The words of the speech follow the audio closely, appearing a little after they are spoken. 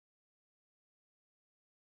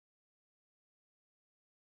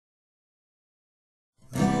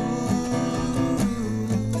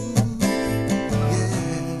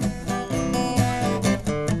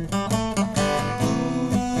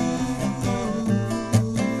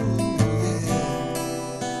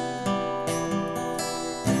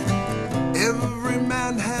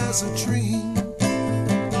man has a dream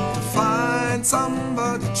to find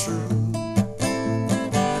somebody true,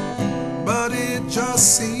 but it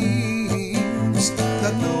just seems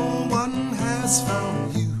that no one has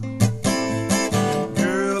found you.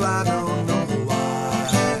 Girl, I don't know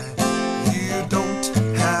why you don't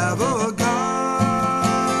have a guy,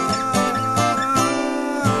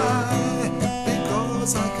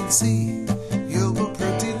 because I can see you're a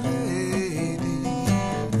pretty lady.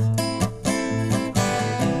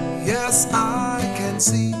 Yes, I can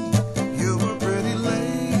see you're a pretty lady.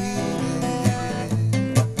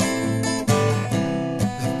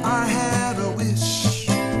 If I had a wish,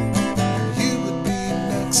 you would be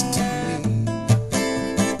next to me.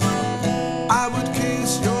 I would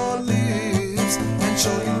kiss your lips and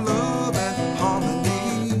show you love and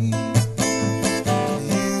harmony.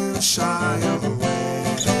 You shy away.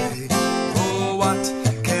 Oh, what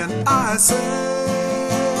can I say?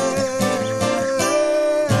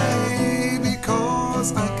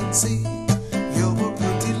 Because I can see you're a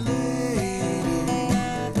pretty lady.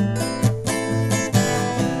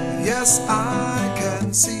 Yes, I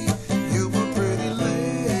can see you're a pretty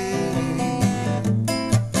lady.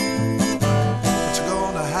 But you're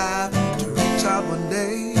gonna have to reach out one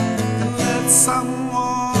day and let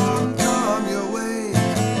someone come your way.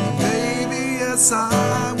 And baby, yes,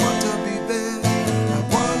 I want to be there. I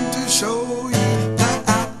want to show you that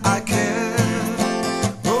I care.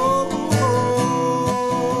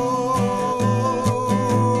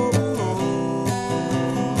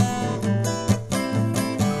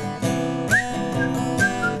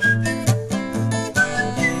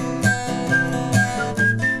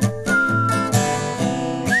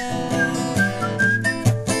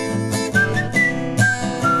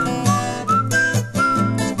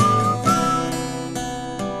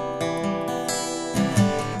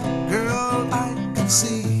 Girl, I can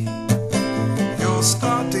see you're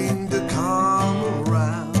starting to come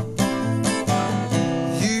around.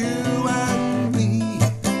 You and me,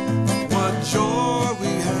 what joy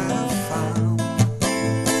we have found.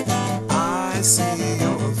 I see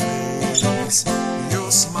your face